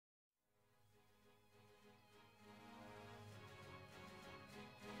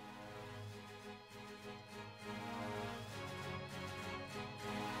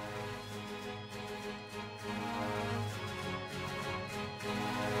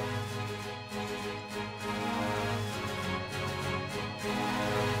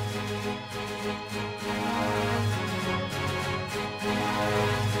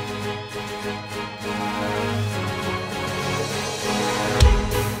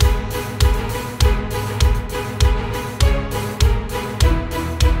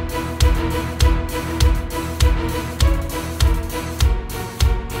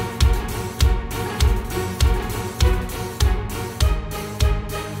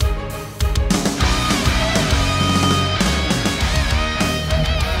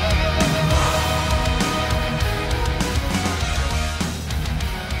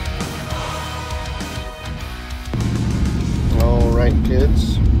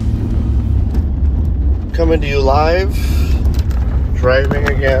Coming to you live, driving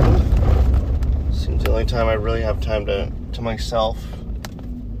again. Seems the only time I really have time to myself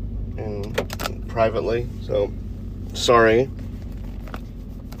and privately, so sorry.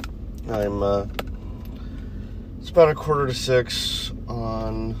 It's about 5:45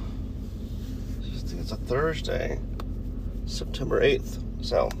 on, I think it's a Thursday, September 8th,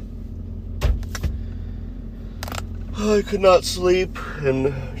 so I could not sleep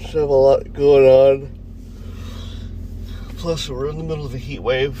and just have a lot going on. Plus, we're in the middle of a heat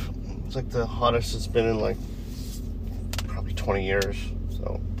wave. It's like the hottest it's been in like probably 20 years.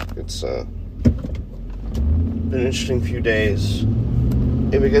 So it's been an interesting few days.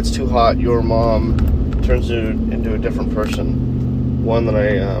 If it gets too hot, your mom turns into a different person. One that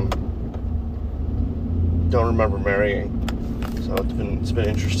I don't remember marrying. So it's been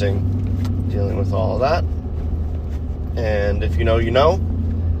interesting dealing with all of that. And if you know, you know.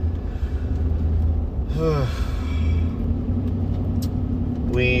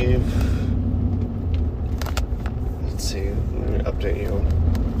 Let's see, let me update you.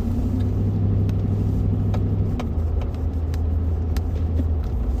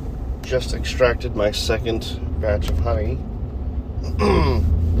 Just extracted my second batch of honey.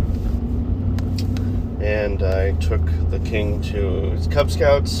 And I took the king to his Cub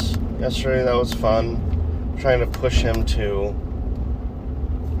Scouts yesterday. That was fun. I'm trying to push him to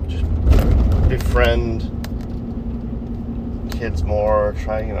just befriend kids more,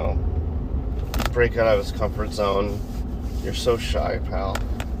 try, break out of his comfort zone. You're so shy, pal.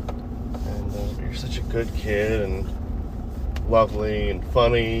 And you're such a good kid and lovely and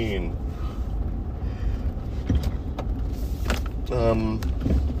funny and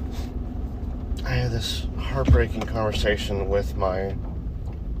I had this heartbreaking conversation with my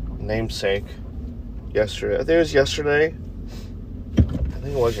namesake yesterday. I think it was yesterday.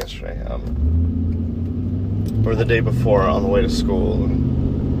 Or the day before on the way to school.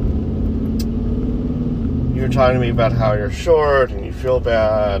 And you were talking to me about how you're short and you feel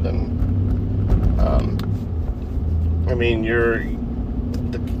bad. And, you're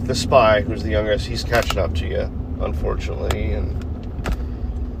the spy who's the youngest. He's catching up to you, unfortunately. And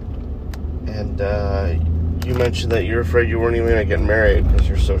you mentioned that you're afraid you weren't even going to get married because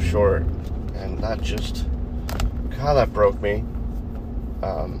you're so short. And that broke me.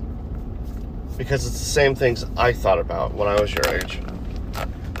 Because it's the same things I thought about when I was your age.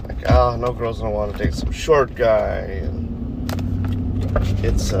 Like, no girl's gonna want to date some short guy. And it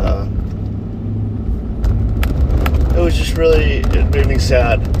made me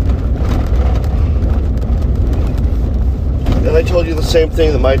sad. And I told you the same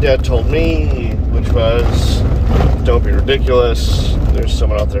thing that my dad told me, which was, don't be ridiculous. There's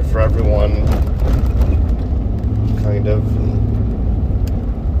someone out there for everyone. Kind of.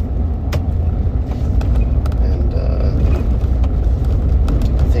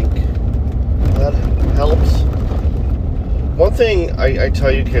 Helps. One thing I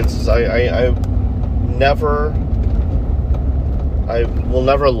tell you kids is I will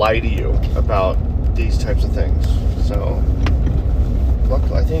never lie to you about these types of things. So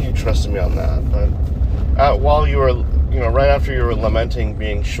luckily, I think you trusted me on that. But while you were, right after you were lamenting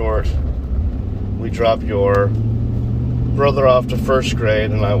being short, we dropped your brother off to first grade,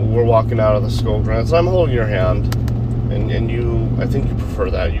 and we're walking out of the school grounds. And I'm holding your hand. And I think you prefer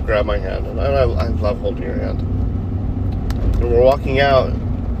that. You grab my hand, and I love holding your hand. And we're walking out,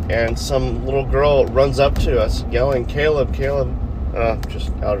 and some little girl runs up to us, yelling, Caleb,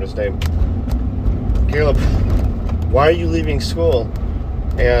 just outed his name. Caleb, why are you leaving school?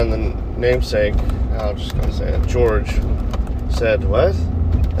 And the namesake, I'm just going to say it, George, said, what?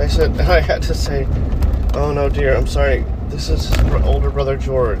 I had to say, oh no dear, I'm sorry, this is his older brother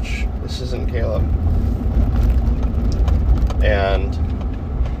George. This isn't Caleb. And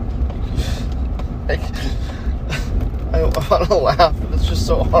I want to laugh, but it's just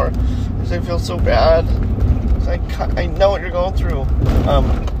so hard because I feel so bad. I know what you're going through.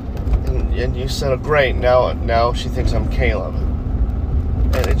 And you said, oh, great, now she thinks I'm Caleb.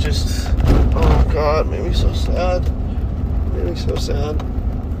 And it just, oh God, made me so sad.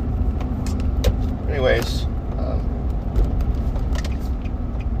 Anyways.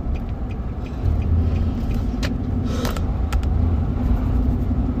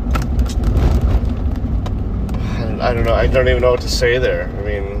 I don't know. I don't even know what to say there.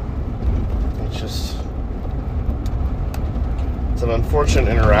 It's an unfortunate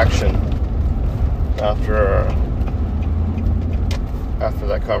interaction after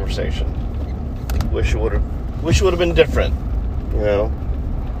that conversation. Wish it would have been different.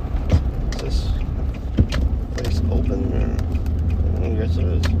 Is this place open? I guess it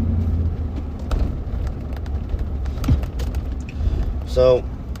is. So,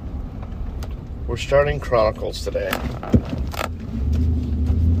 we're starting Chronicles today. I'm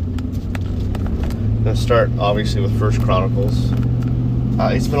going to start, obviously, with First Chronicles.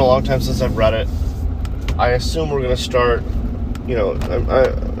 It's been a long time since I've read it. I assume we're going to start, I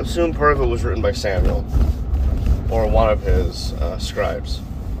assume part of it was written by Samuel, or one of his scribes.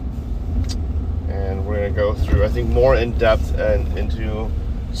 And we're going to go through, I think, more in depth and into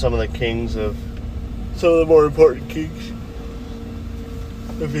some of the more important kings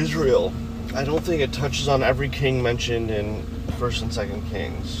of Israel. I don't think it touches on every king mentioned in 1st and 2nd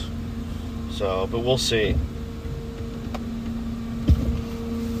Kings. So, but we'll see.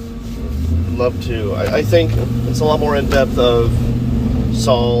 Love to. I think it's a lot more in depth of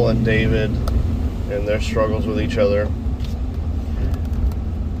Saul and David and their struggles with each other.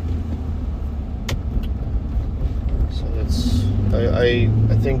 So I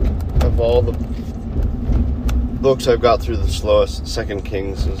think of all the books I've got through the slowest, 2nd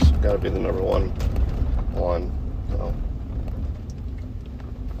Kings has got to be the number one. So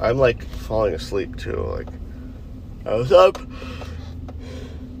I'm like falling asleep too. Like I was up.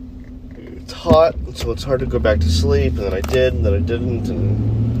 It's hot, so it's hard to go back to sleep. And then I did, and then I didn't.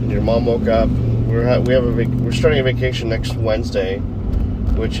 And your mom woke up. And we're starting a vacation next Wednesday,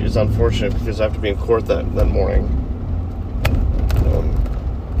 which is unfortunate because I have to be in court that morning.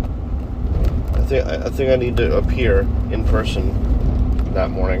 I think I need to appear in person that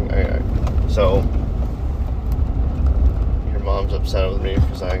morning. So your mom's upset with me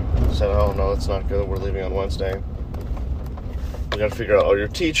because I said, "Oh no, that's not good. We're leaving on Wednesday. We got to figure out all your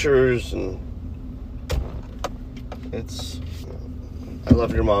teachers." And I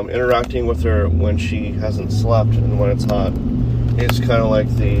love your mom. Interacting with her when she hasn't slept and when it's hot is kind of like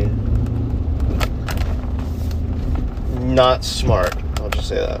the not smart. I'll just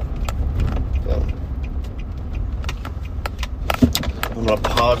say that. I'm going to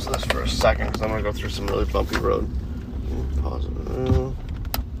pause this for a second because I'm going to go through some really bumpy road. Pause it.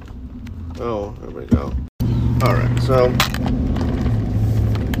 Oh, there we go. Alright, so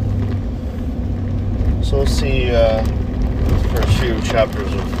we'll see the first few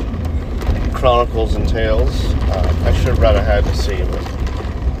chapters of Chronicles and Tales. I should have read ahead to see, but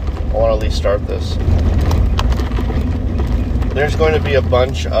I want to at least start this. There's going to be a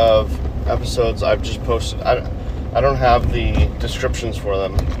bunch of episodes I've just posted. I don't have the descriptions for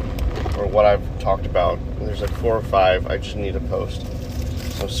them or what I've talked about. There's like 4 or 5 I just need to post.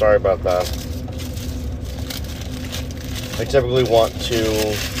 So sorry about that. I typically want to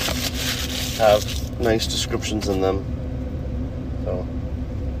have nice descriptions in them. So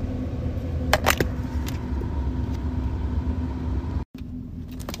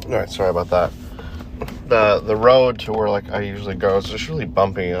alright, sorry about that. The road to where like I usually go is just really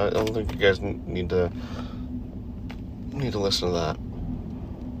bumpy. I don't think you guys need to listen to that.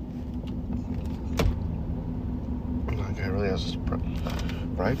 Okay, it really has this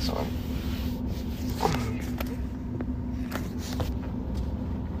brights on.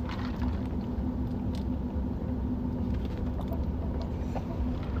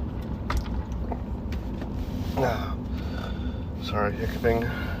 Sorry, hiccuping.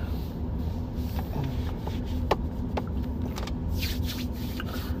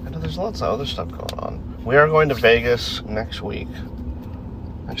 There's lots of other stuff going on. We are going to Vegas next week.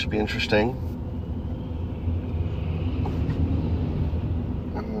 That should be interesting.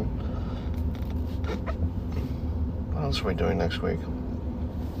 What else are we doing next week?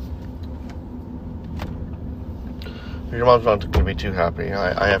 Your mom's not going to be too happy.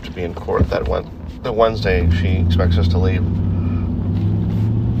 I have to be in court the Wednesday she expects us to leave.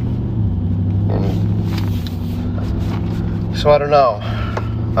 So I don't know.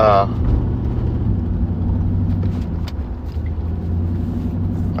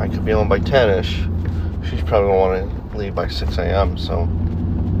 I could be home by 10-ish. She's probably going to want to leave by 6 a.m. So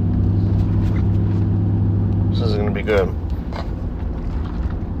this isn't going to be good.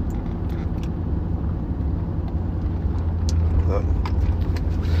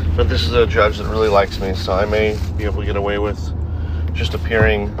 But this is a judge that really likes me, so I may be able to get away with just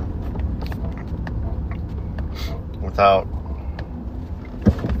appearing without,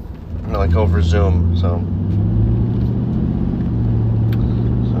 like over Zoom, so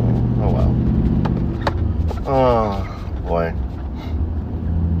oh well. Oh boy.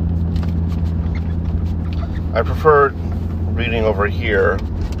 I prefer reading over here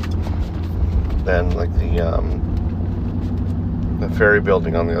than like the ferry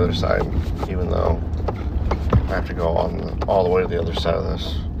building on the other side, even though I have to go all the way to the other side of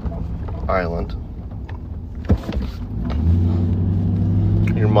this island.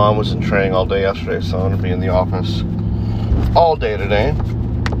 Your mom was in training all day yesterday, so I'm going to be in the office all day today.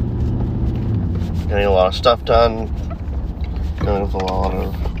 Getting a lot of stuff done. Dealing with a lot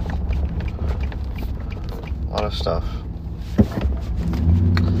of stuff.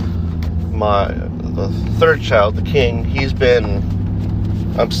 The third child, the king, he's been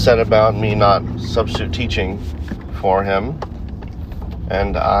upset about me not substitute teaching for him.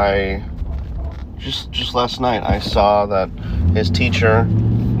 And I just last night I saw that his teacher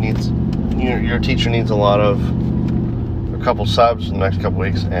your teacher needs a couple subs in the next couple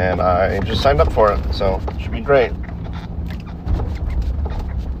weeks, and I just signed up for it, so it should be great.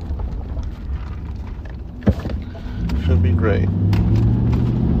 Should be great.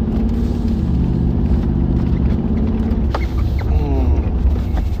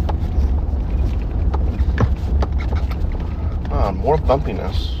 More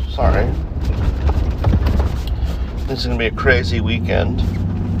bumpiness. Sorry. This is going to be a crazy weekend.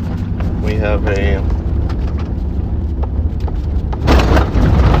 We have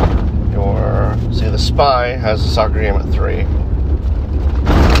the Spy has a soccer game at 3.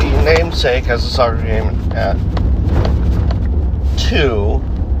 The Namesake has a soccer game at 2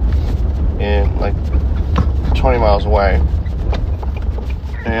 in like 20 miles away.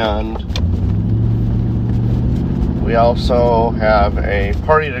 And we also have a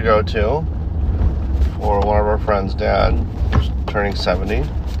party to go to for one of our friends' dad, who's turning 70.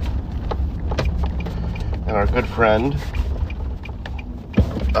 And our good friend,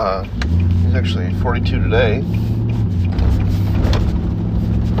 he's actually 42 today.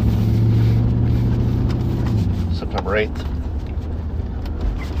 September 8th.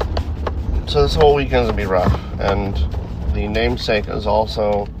 So this whole weekend's gonna be rough. And the Namesake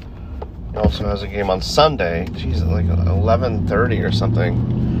also has a game on Sunday. Jeez, like 11:30 or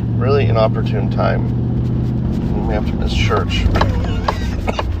something. Really inopportune time. We may have to miss church.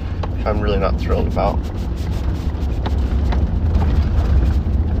 I'm really not thrilled about.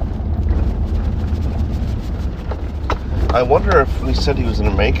 I wonder if we said he was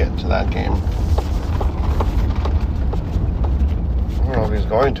going to make it to that game. I don't know if he's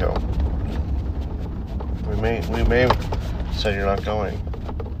going to. We may have said you're not going.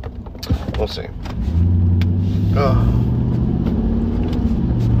 We'll see. Oh.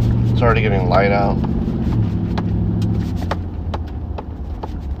 It's already getting light out.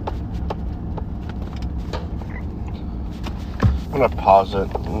 I'm going to pause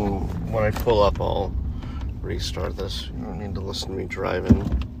it, and when I pull up, I'll restart this. You don't need to listen to me driving.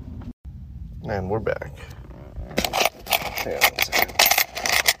 And we're back. Hang on a second.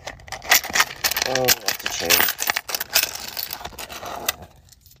 Oh, I have to change.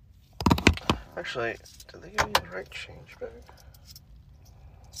 Actually, did they give me the right change back?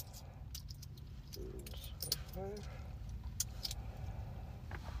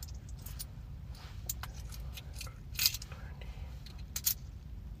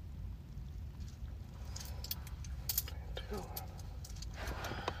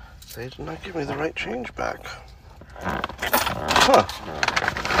 They did not give me the right change back. Huh.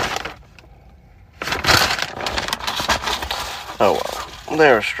 Oh well.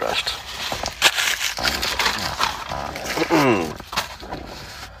 They were stressed. Alright,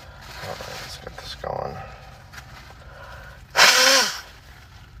 let's get this going.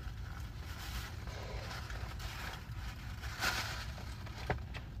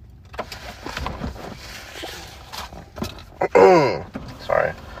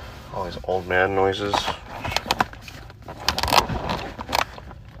 Sorry. All these old man noises.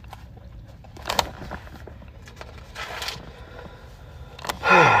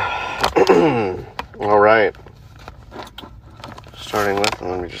 All right. Starting with,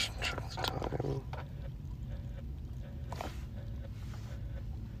 let me just check the time.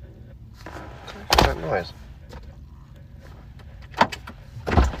 What's that noise?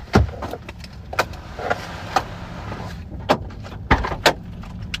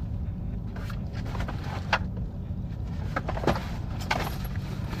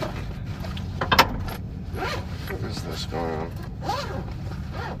 What is this going on?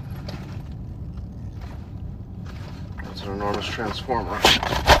 It's an enormous transformer.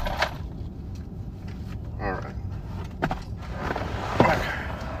 Alright. Okay.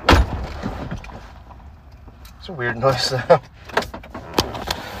 It's a weird noise though.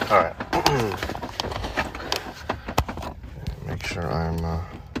 Alright. Make sure I'm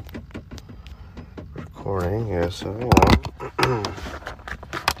recording. Yes, I am.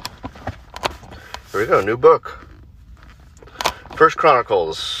 Here we go, new book. First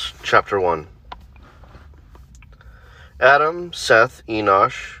Chronicles, chapter 1. Adam, Seth,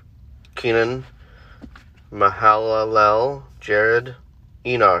 Enosh, Kenan, Mahalalel, Jared,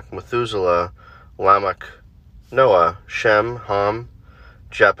 Enoch, Methuselah, Lamech, Noah, Shem, Ham,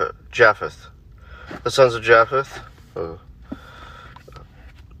 Japheth. The sons of Japheth,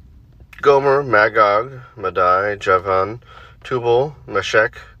 Gomer, Magog, Madai, Javan, Tubal,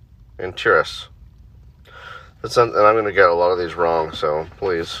 Meshech, and Tiras. And I'm going to get a lot of these wrong, so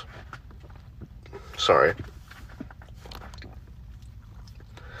please. Sorry.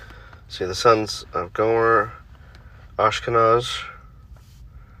 See, the sons of Gomer, Ashkenaz,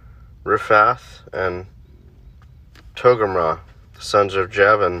 Riphath, and Togarmah. The sons of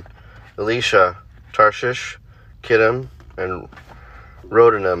Javan, Elisha, Tarshish, Kittim, and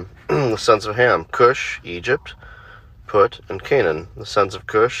Rodanim. The sons of Ham, Cush, Egypt, Put, and Canaan. The sons of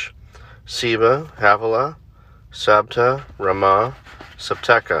Cush, Seba, Havilah, Sabta, Ramah,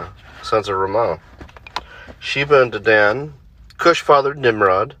 Sabteka. The sons of Ramah, Sheba and Dedan. Cush fathered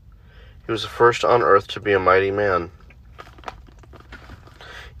Nimrod. He was the first on earth to be a mighty man.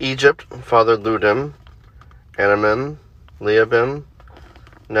 Egypt fathered Ludim, Anamim, Leabim,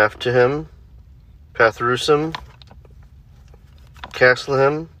 Naphtahim, Pathrusim,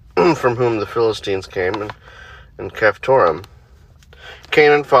 Casluhim, from whom the Philistines came, and Caphtorim.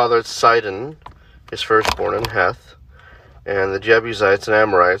 Canaan fathered Sidon, his firstborn, and Heth, and the Jebusites and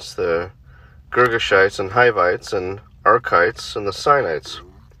Amorites, the Girgashites and Hivites, and Archites, and the Sinites,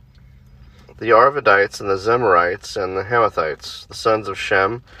 the Arvadites, and the Zemarites, and the Hamathites. The sons of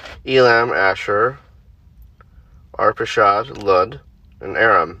Shem, Elam, Asher, Arpachshad, Lud, and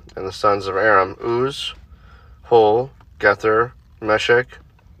Aram. And the sons of Aram, Uz, Hul, Gether, Meshech.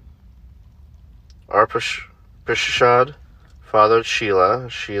 Arpachshad fathered Shelah.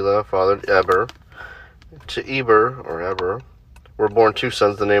 Shelah fathered Eber. To Eber were born two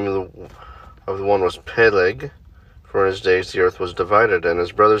sons. The name of the one was Peleg, for in his days the earth was divided, and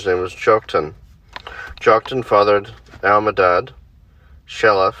his brother's name was Joktan. Joktan fathered Almadad,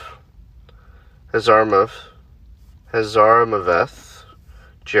 Sheleph, Hazarmaveth,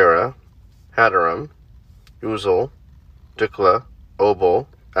 Jerah, Hadaram, Uzal, Dikla, Obal,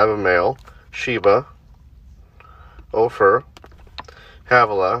 Abimael, Sheba, Ophir,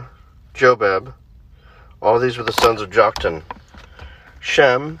 Havilah, Jobab. All these were the sons of Joktan.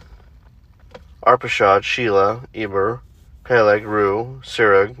 Shem, Arpachshad, Shelah, Eber, Peleg, Ru,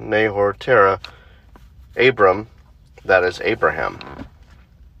 Sirug, Nahor, Terah, Abram, that is Abraham.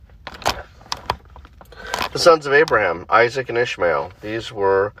 The sons of Abraham, Isaac and Ishmael. These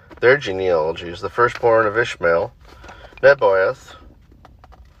were their genealogies. The firstborn of Ishmael, Nebaioth,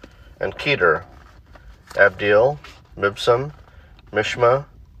 and Kedar, Abdeel, Mibsam, Mishma,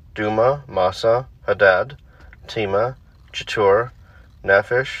 Duma, Massa, Hadad, Tema, Chetur,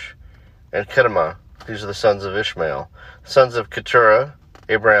 Naphish, and Kedemah. These are the sons of Ishmael. The sons of Keturah,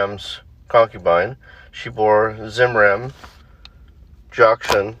 Abraham's concubine. She bore Zimram,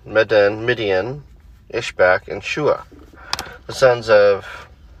 Jokshan, Midian, Ishbak, and Shua. The sons of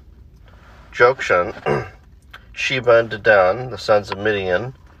Jokshan, Sheba and Dedan. The sons of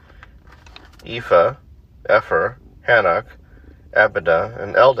Midian, Ephah, Epher, Hanok, Abida,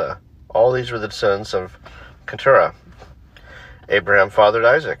 and Eldah. All these were the sons of Keturah. Abraham fathered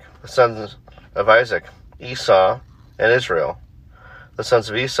Isaac. The sons of Isaac, Esau and Israel. The sons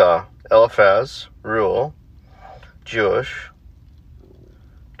of Esau, Eliphaz, Reuel, Jeush,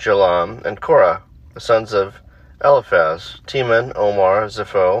 Jalam, and Korah. The sons of Eliphaz, Teman, Omar,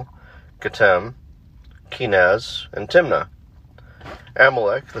 Zipho, Gatem, Kenaz, and Timnah.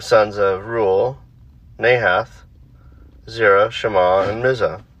 Amalek. The sons of Reuel, Nahath, Zerah, Shema, and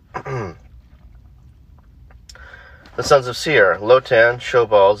Mizah. The sons of Seir, Lotan,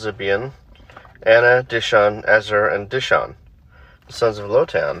 Shobal, Zibeon, Anna, Dishon, Ezer, and Dishon. The sons of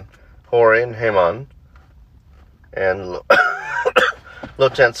Lotan, Hori and Haman, and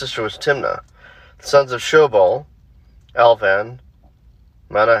Lotan's sister was Timnah. The sons of Shobal, Alvan,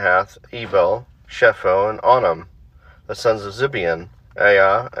 Manahath, Ebal, Shepho, and Onam. The sons of Zibeon,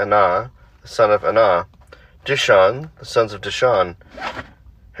 Aya, Anah, the son of Anah, Dishon, the sons of Dishon,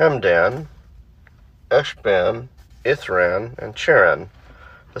 Hemdan, Eshban, Ithran, and Cheran.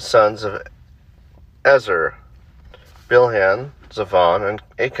 The sons of Ezer, Bilhan, Zavan, and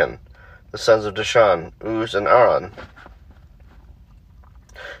Achan. The sons of Dishon, Uz, and Aran.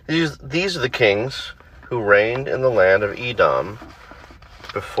 These are the kings who reigned in the land of Edom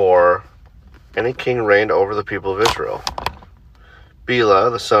before any king reigned over the people of Israel.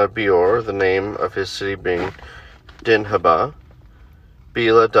 Bela, the son of Beor, the name of his city being Dinhabah.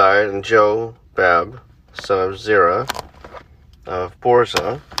 Bela died, and Jobab, son of Zerah of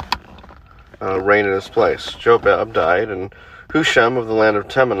Borza, reigned in his place. Jobab died, and Husham of the land of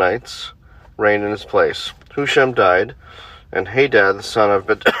Temanites reigned in his place. Husham died, and Hadad, the son of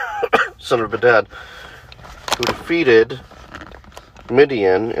Bedad, who defeated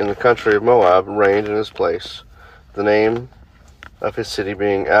Midian in the country of Moab, reigned in his place, the name of his city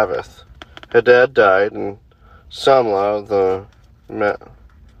being Avith. Hadad died, and Samlah the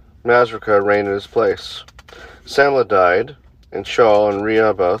Masrekah reigned in his place. Samlah died, and Shaul and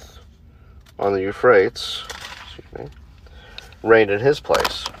Rehoboth on the Euphrates reigned in his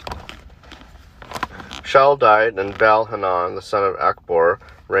place. Shaul died, and Baal-Hanan, the son of Achbor,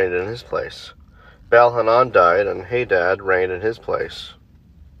 reigned in his place. Baal-Hanan died, and Hadad reigned in his place.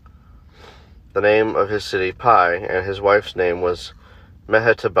 The name of his city Pai, and his wife's name was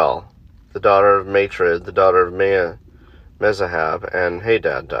Mehetabel, the daughter of Matred, the daughter of Mezahab, and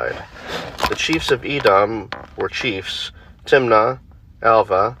Hadad died. The chiefs of Edom were chiefs Timnah,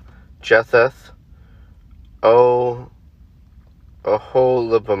 Alva, Jetheth,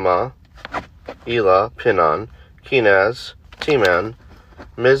 Oholibamah, Elah, Pinon, Kenaz, Teman,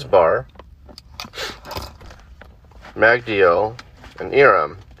 Mizbar, Magdiel, and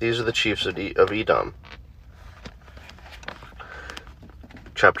Iram. These are the chiefs of Edom.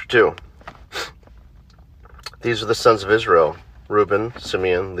 Chapter 2. These are the sons of Israel: Reuben,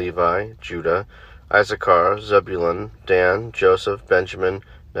 Simeon, Levi, Judah, Issachar, Zebulun, Dan, Joseph, Benjamin,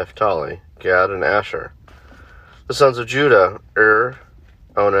 Naphtali, Gad, and Asher. The sons of Judah: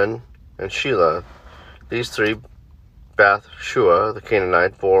 Onan, and Shelah. These three Bath-shua, the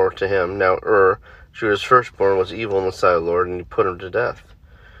Canaanite, bore to him. Now Judah's firstborn, was evil in the sight of the Lord, and he put him to death.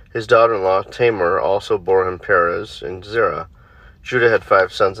 His daughter-in-law, Tamar, also bore him Perez and Zerah. Judah had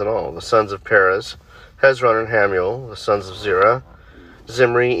 5 sons in all. The sons of Perez: Hezron and Hamuel. The sons of Zerah: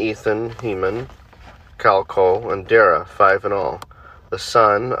 Zimri, Ethan, Heman, Calcol, and Dara, 5 in all. The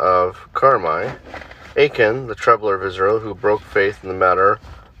son of Carmi: Achan, the troubler of Israel, who broke faith in the matter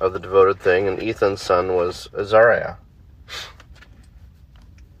of the devoted thing, and Ethan's son was Azariah.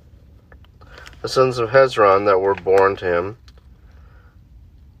 The sons of Hezron that were born to him: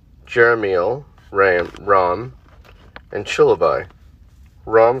 Jerahmeel, Ram, and Chilubai.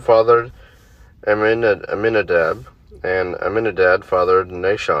 Ram fathered Aminadab, and Aminadab fathered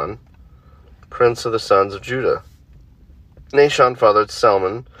Nahshon, prince of the sons of Judah. Nahshon fathered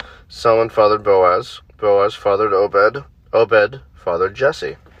Salmon. Salmon fathered Boaz. Boaz fathered Obed. Obed fathered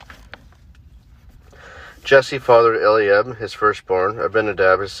Jesse. Jesse fathered Eliab, his firstborn,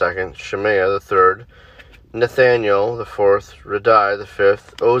 Abinadab, his second, Shemaiah, the third, Nathaniel, the fourth, Radai, the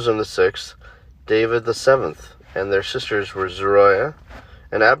fifth, Ozem, the sixth, David, the seventh, and their sisters were Zeruiah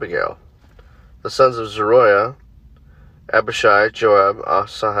and Abigail. The sons of Zeruiah: Abishai, Joab,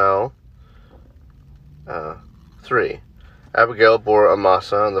 Asahel, 3. Abigail bore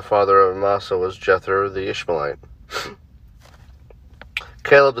Amasa, and the father of Amasa was Jether the Ishmaelite.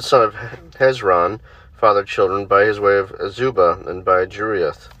 Caleb, the son of Hezron, fathered children by his way of Azubah and by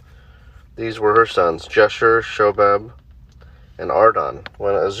Jeriath. These were her sons: Jeshur, Shobab, and Ardon.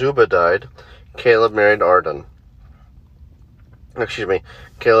 When Azubah died, Caleb married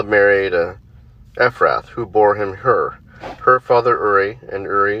Caleb married Ephrath, who bore him Hur. Hur fathered Uri, and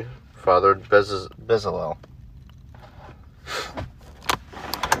Uri fathered Bezalel.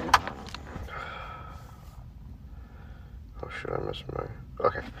 Oh shoot, I missed my...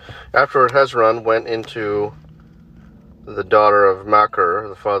 Okay. Afterward, Hezron went into the daughter of Machir,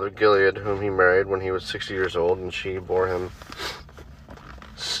 the father of Gilead, whom he married when he was 60 years old, and she bore him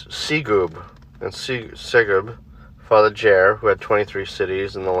Segub, and Segub fathered Jair, who had 23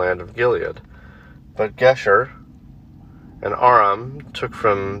 cities in the land of Gilead. But Gesher and Aram took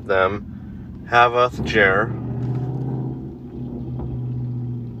from them Havoth Jair,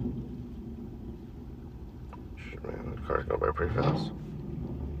 man, the car's going by pretty fast.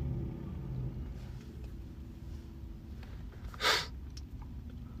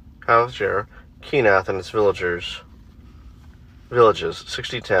 Havoth Jair, Kenath and its villages,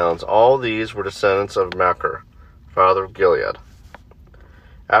 60 towns. All these were descendants of Machir, father of Gilead.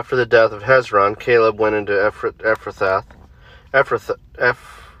 After the death of Hezron, Caleb went into Ephrathah,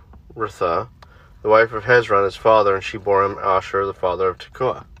 the wife of Hezron his father, and she bore him Asher, the father of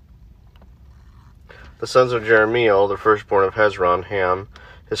Tekoa. The sons of Jerahmeel, the firstborn of Hezron: Ham,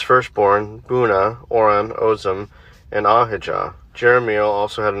 his firstborn, Bunah, Oran, Ozem, and Ahijah. Jerahmeel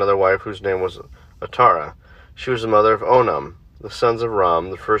also had another wife whose name was Atara. She was the mother of Onam. The sons of Ram,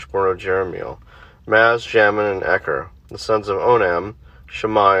 the firstborn of Jerahmeel: Maz, Jamin, and Eker. The sons of Onam: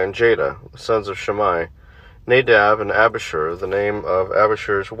 Shammai and Jada. The sons of Shammai: Nadab and Abishur. The name of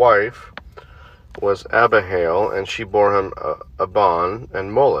Abishur's wife was Abihail, and she bore him Abon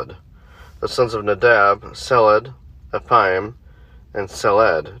and Moled. The sons of Nadab: Seled, Appaim, and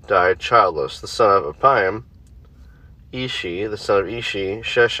Seled died childless. The son of Appaim: Ishi. The son of Ishi: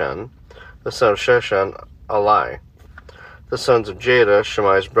 Sheshan. The son of Sheshan: Alai. The sons of Jada,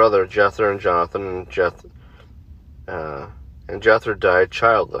 Shammai's brother, Jether and Jonathan, and Jether died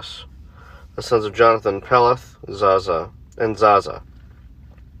childless. The sons of Jonathan, Peleth, and Zaza.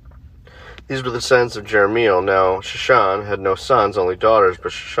 These were the sons of Jerahmeel. Now Sheshan had no sons, only daughters,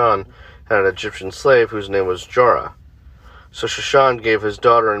 but Sheshan had an Egyptian slave whose name was Jorah. So Sheshan gave his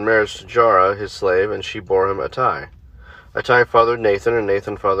daughter in marriage to Jorah, his slave, and she bore him Attai. Attai fathered Nathan, and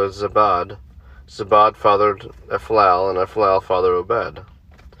Nathan fathered Zabad. Zabad fathered Ephlal, and Ephlal fathered Obed.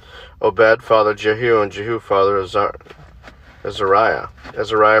 Obed fathered Jehu, and Jehu fathered Azariah.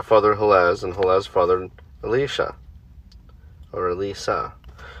 Azariah fathered Helez, and Helez fathered Elisa.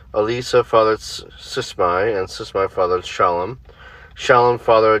 Elisa fathered Sismai, and Sismai fathered Shalom. Shalom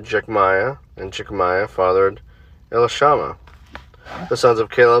fathered Jechmiah, and Jechmiah fathered Elishama. The sons of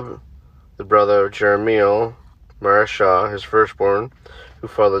Caleb, the brother of Jerahmeel, Mareshah, his firstborn, who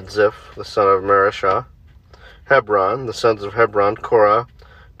fathered Ziph, the son of Mareshah. Hebron, the sons of Hebron, Korah,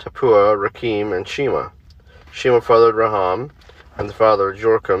 Tapua, Rakim, and Shema. Shema fathered Raham, and the father of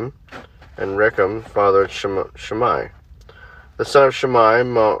Jorkim, and Recham fathered Shammai. The son of Shammai,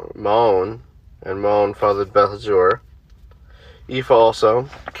 Maon, and Maon fathered Bethzur. Ephah also,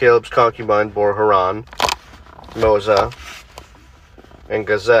 Caleb's concubine, bore Haran, Moza, and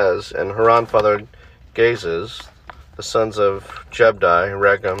Gazez, and Haran fathered Gazez. The sons of Jebdi,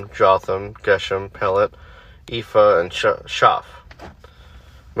 Regem, Jotham, Geshem, Pelet, Ephah, and Shaph.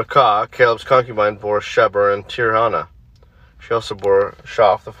 Makah, Caleb's concubine, bore Sheber and Tirhana. She also bore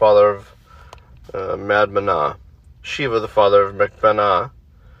Shaph, the father of Madmanah. Shiva, the father of Mechbenah,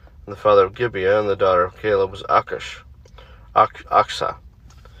 and the father of Gibeah, and the daughter of Caleb was Aksa.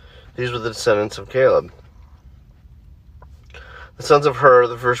 These were the descendants of Caleb. The sons of Hur,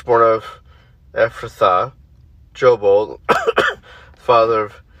 the firstborn of Ephrathah, Jobal, the father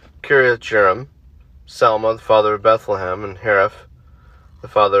of Kiriath-Jearim, Salma, the father of Bethlehem, and Hareph, the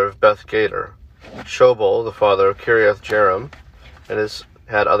father of Beth-Gader. Shobal, the father of Kiriath-Jearim, and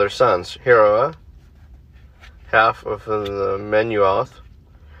had other sons, Heroah, half of the Menuoth,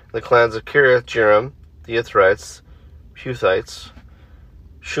 the clans of Kiriath-Jearim, the Ithrites, Puthites,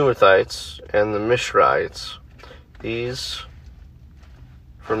 Shumathites, and the Mishrites.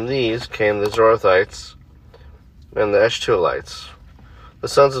 From these came the Zorathites and the Eshtuelites. The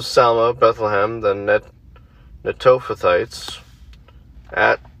sons of Salma, Bethlehem, the Netophathites,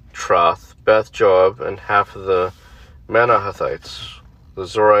 Atroth, Beth-Joab, and half of the Manahathites, the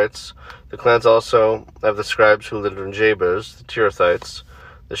Zorites, the clans also of the scribes who lived in Jabez, the Tirathites,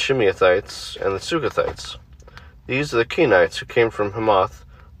 the Shimeathites, and the Sukathites. These are the Kenites who came from Hamath,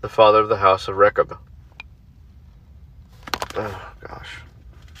 the father of the house of Rechab. Oh, gosh.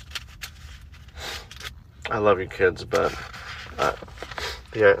 I love you kids, but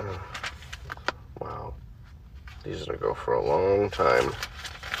yeah, wow. These are going to go for a long time.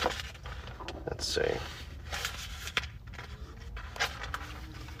 Let's see.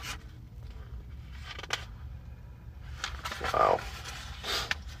 Wow.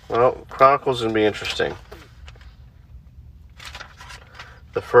 Well, Chronicles is going to be interesting.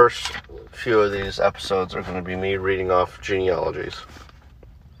 The first few of these episodes are going to be me reading off genealogies.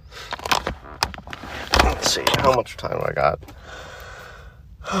 Let's see, how much time I got?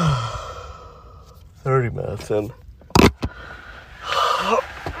 30 minutes in.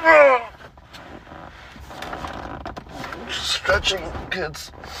 Just stretching,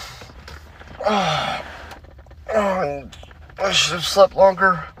 kids. And I should have slept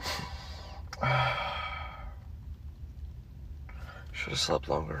longer. Should have slept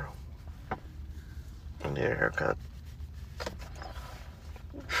longer. I need a haircut.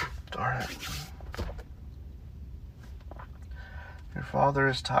 Darn it. Your father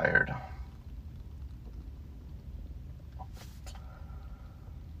is tired.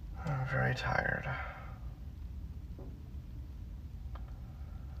 I'm very tired.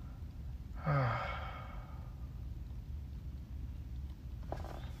 I'm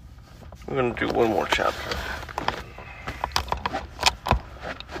going to do one more chapter.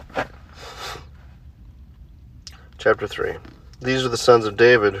 Chapter 3. These are the sons of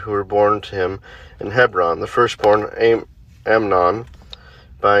David who were born to him in Hebron. The firstborn, Amnon,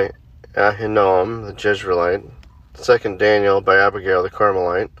 by Ahinoam the Jezreelite. The second, Daniel, by Abigail the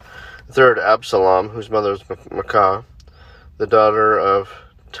Carmelite. The third, Absalom, whose mother was Maacah, the daughter of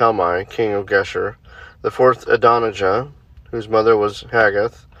Talmai, king of Geshur. The fourth, Adonijah, whose mother was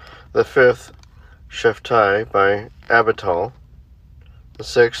Haggith. The fifth, Shephtai, by Abital. The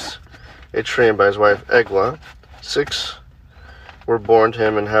sixth, Itream, by his wife Eglah. 6 were born to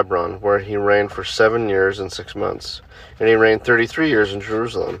him in Hebron, where he reigned for 7 years and 6 months. And he reigned 33 years in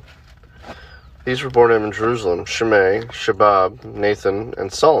Jerusalem. These were born in Jerusalem: Shimei, Shabab, Nathan,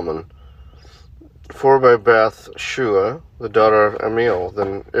 and Solomon. 4 by Bathshua, the daughter of Amiel,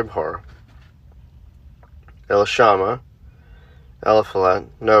 then Ibhar. Elishama, Eliphalet,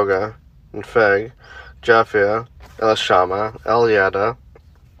 Noga, Nepheg, Japhia, Elishama, Eliada,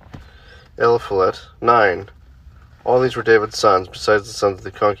 Eliphalet, 9. All these were David's sons, besides the sons of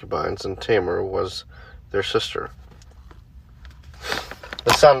the concubines, and Tamar was their sister.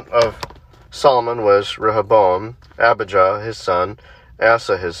 The son of Solomon was Rehoboam, Abijah his son,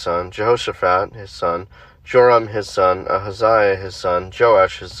 Asa his son, Jehoshaphat his son, Joram his son, Ahaziah his son,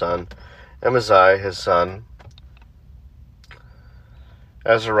 Joash his son, Amaziah his son,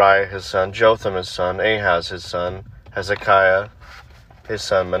 Azariah his son, Jotham his son, Ahaz his son, Hezekiah his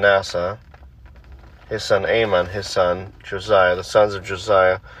son, Manasseh his son, Amon his son, Josiah. The sons of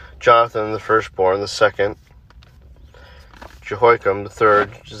Josiah: Jonathan the firstborn, the second Jehoiakim, the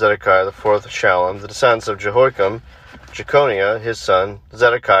third Zedekiah, the fourth Shallum. The descendants of Jehoiakim: Jeconiah his son,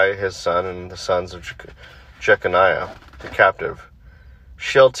 Zedekiah his son, and the sons of Jeconiah the captive: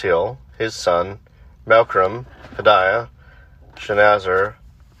 Shealtiel his son, Malchram, Pedaiah, Shenazar,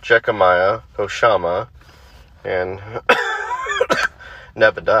 Jechemiah, Hoshama, and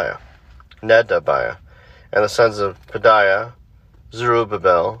Nedabiah. And the sons of Pedaiah: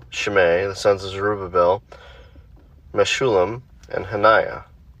 Zerubbabel, Shimei. The sons of Zerubbabel: Meshullam and Hananiah.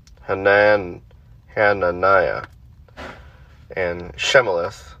 And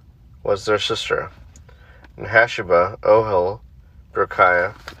Shemelith was their sister. And Hashubah, Ohel,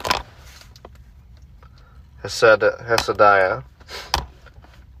 Berechiah, Hesediah,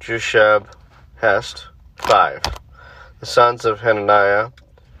 Jushab, Hest, 5. The sons of Hananiah: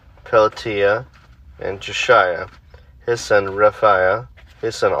 Pelatiah and Jeshiah. His son Rephiah,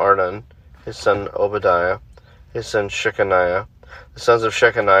 his son Arnan, his son Obadiah, his son Shechaniah. The sons of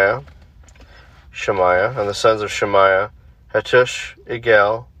Shechaniah: Shemaiah. And the sons of Shemaiah: Hattush,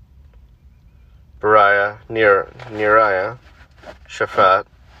 Igal, Beriah, Neriah, Shaphat,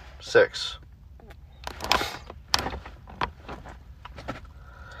 6.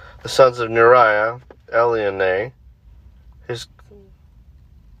 The sons of Neriah: Elianai,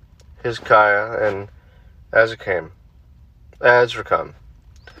 Hizkiah, and Azrikam.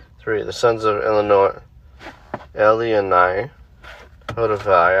 3. The sons of Elianai: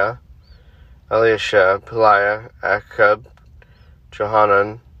 Hodaviah, Eliashib, Peliah, Akab,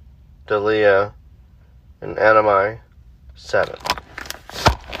 Johanan, Deliah, and Anamai, 7.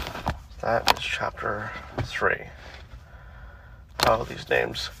 That is chapter 3. Oh, these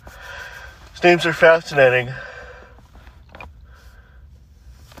names. These names are fascinating.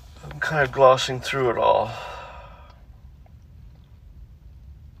 I'm kind of glossing through it all.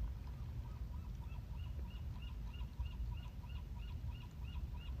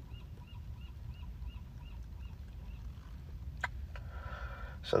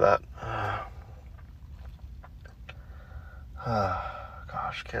 So that,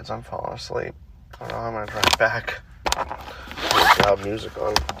 gosh, kids, I'm falling asleep. I don't know how I'm going to drive back. With loud music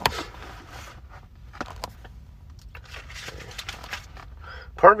on.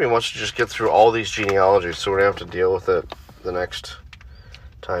 Part of me wants to just get through all these genealogies so we don't have to deal with it the next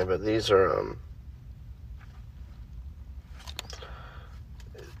time, but these are,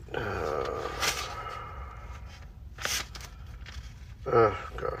 oh,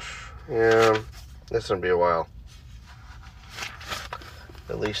 gosh. Yeah, this is going to be a while.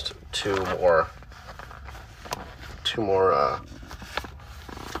 At least two more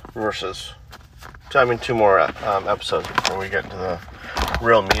verses. I mean, 2 more episodes before we get to the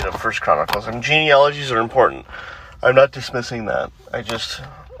real meat of First Chronicles. I mean, genealogies are important. I'm not dismissing that. I just,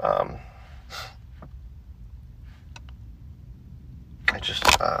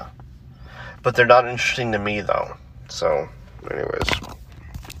 but they're not interesting to me, though. So, anyways.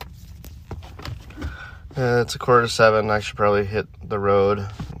 It's 6:45. I should probably hit the road.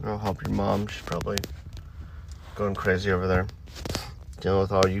 I'll help your mom. She's probably going crazy over there, dealing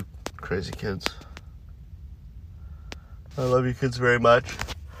with all you crazy kids. I love you kids very much.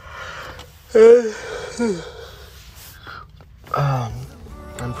 I'm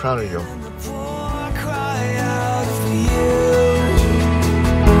proud of you.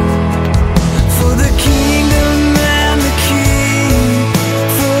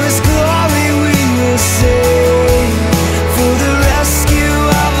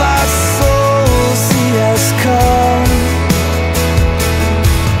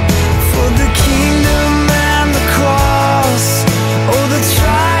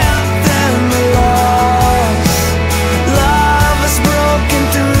 Love has broken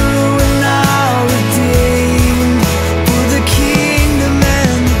through and now redeemed.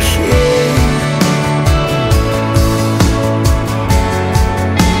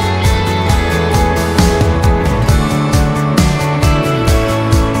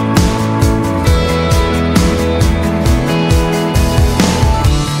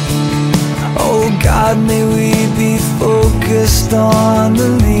 God, may we be focused on the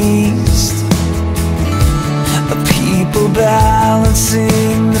least. A people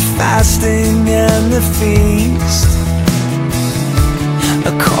balancing the fasting and the feast.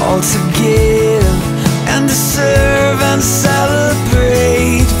 A call to